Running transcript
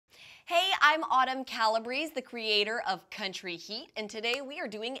I'm Autumn Calabrese, the creator of Country Heat, and today we are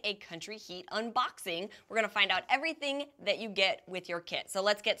doing a Country Heat unboxing. We're gonna find out everything that you get with your kit. So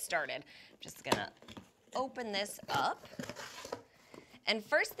let's get started. I'm just gonna open this up. And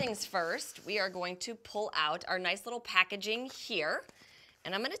first things first, we are going to pull out our nice little packaging here.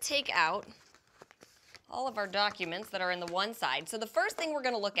 And I'm gonna take out all of our documents that are in the one side. So the first thing we're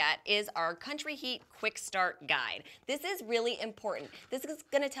gonna look at is our Country Heat Quick Start Guide. This is really important. This is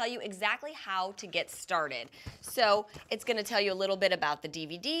gonna tell you exactly how to get started. So it's gonna tell you a little bit about the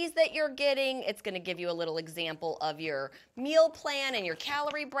DVDs that you're getting. It's gonna give you a little example of your meal plan and your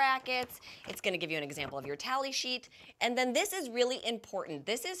calorie brackets. It's gonna give you an example of your tally sheet. And then this is really important.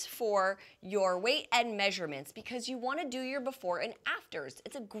 This is for your weight and measurements because you wanna do your before and afters.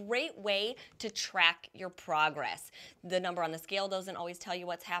 It's a great way to track your progress. The number on the scale doesn't always tell you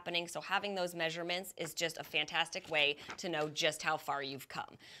what's happening, so having those measurements is just a fantastic way to know just how far you've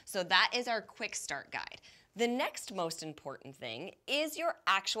come. So that is our quick start guide. The next most important thing is your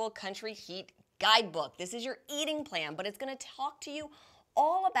actual Country Heat guidebook. This is your eating plan, but it's going to talk to you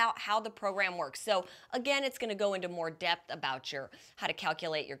all about how the program works. So again, it's going to go into more depth about how to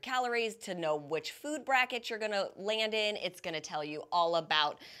calculate your calories, to know which food bracket you're going to land in. It's going to tell you all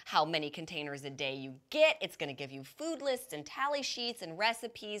about how many containers a day you get. It's going to give you food lists and tally sheets and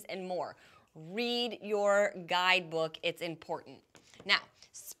recipes and more. Read your guidebook. It's important. Now,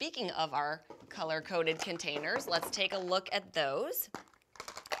 speaking of our color-coded containers, let's take a look at those.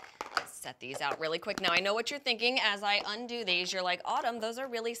 Set these out really quick. Now, I know what you're thinking as I undo these. You're like, Autumn, those are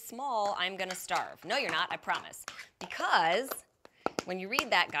really small. I'm gonna starve. No, you're not, I promise. Because when you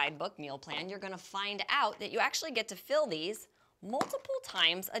read that guidebook meal plan, you're gonna find out that you actually get to fill these multiple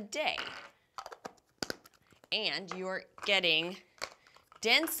times a day. And you're getting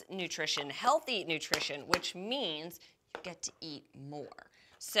dense nutrition, healthy nutrition, which means you get to eat more.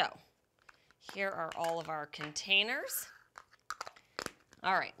 So here are all of our containers.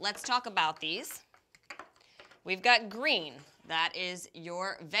 All right, let's talk about these. We've got green, that is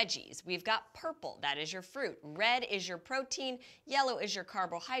your veggies. We've got purple, that is your fruit. Red is your protein. Yellow is your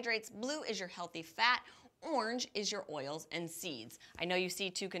carbohydrates. Blue is your healthy fat. Orange is your oils and seeds. I know you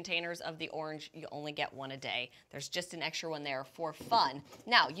see 2 containers of the orange. You only get 1 a day. There's just an extra one there for fun.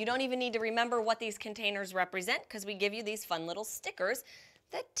 Now, you don't even need to remember what these containers represent because we give you these fun little stickers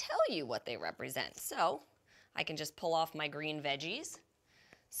that tell you what they represent. So I can just pull off my green veggies,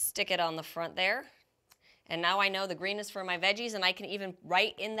 stick it on the front there, and now I know the green is for my veggies, and I can even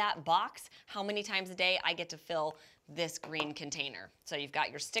write in that box how many times a day I get to fill this green container. So you've got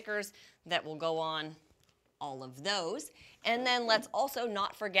your stickers that will go on all of those. And then let's also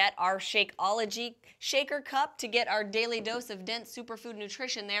not forget our Shakeology shaker cup to get our daily dose of dense superfood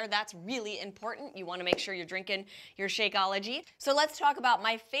nutrition there. That's really important. You want to make sure you're drinking your Shakeology. So let's talk about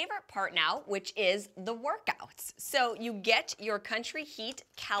my favorite part now, which is the workouts. So you get your Country Heat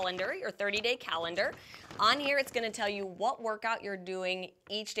calendar, your 30-day calendar. On here, it's going to tell you what workout you're doing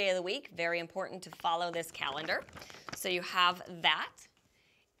each day of the week. Very important to follow this calendar. So you have that.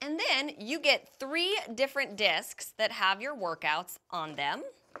 And then you get 3 different discs that have your workouts on them.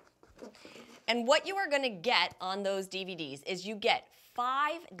 And what you are going to get on those DVDs is you get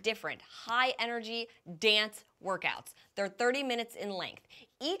 5 different high-energy dance workouts. They're 30 minutes in length.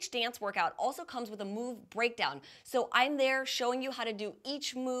 Each dance workout also comes with a move breakdown. So I'm there showing you how to do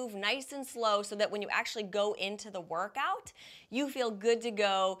each move nice and slow so that when you actually go into the workout, you feel good to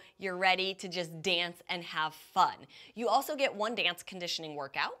go, you're ready to just dance and have fun. You also get 1 dance conditioning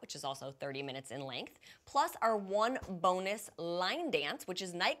workout, which is also 30 minutes in length, plus our 1 bonus line dance, which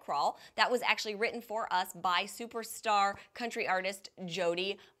is Night Crawl, that was actually written for us by superstar country artist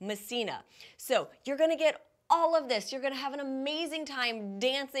Jody Messina. So you're gonna get all of this. You're gonna have an amazing time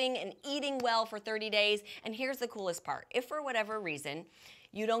dancing and eating well for 30 days. And here's the coolest part. If for whatever reason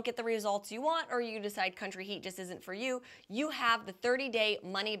you don't get the results you want or you decide Country Heat just isn't for you, you have the 30-day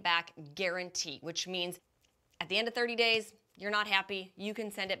money-back guarantee, which means at the end of 30 days, you're not happy, you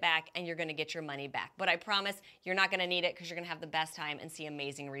can send it back and you're gonna get your money back. But I promise you're not gonna need it because you're gonna have the best time and see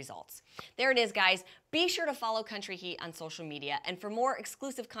amazing results. There it is, guys. Be sure to follow Country Heat on social media. And for more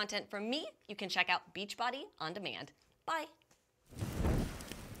exclusive content from me, you can check out Beachbody on demand. Bye.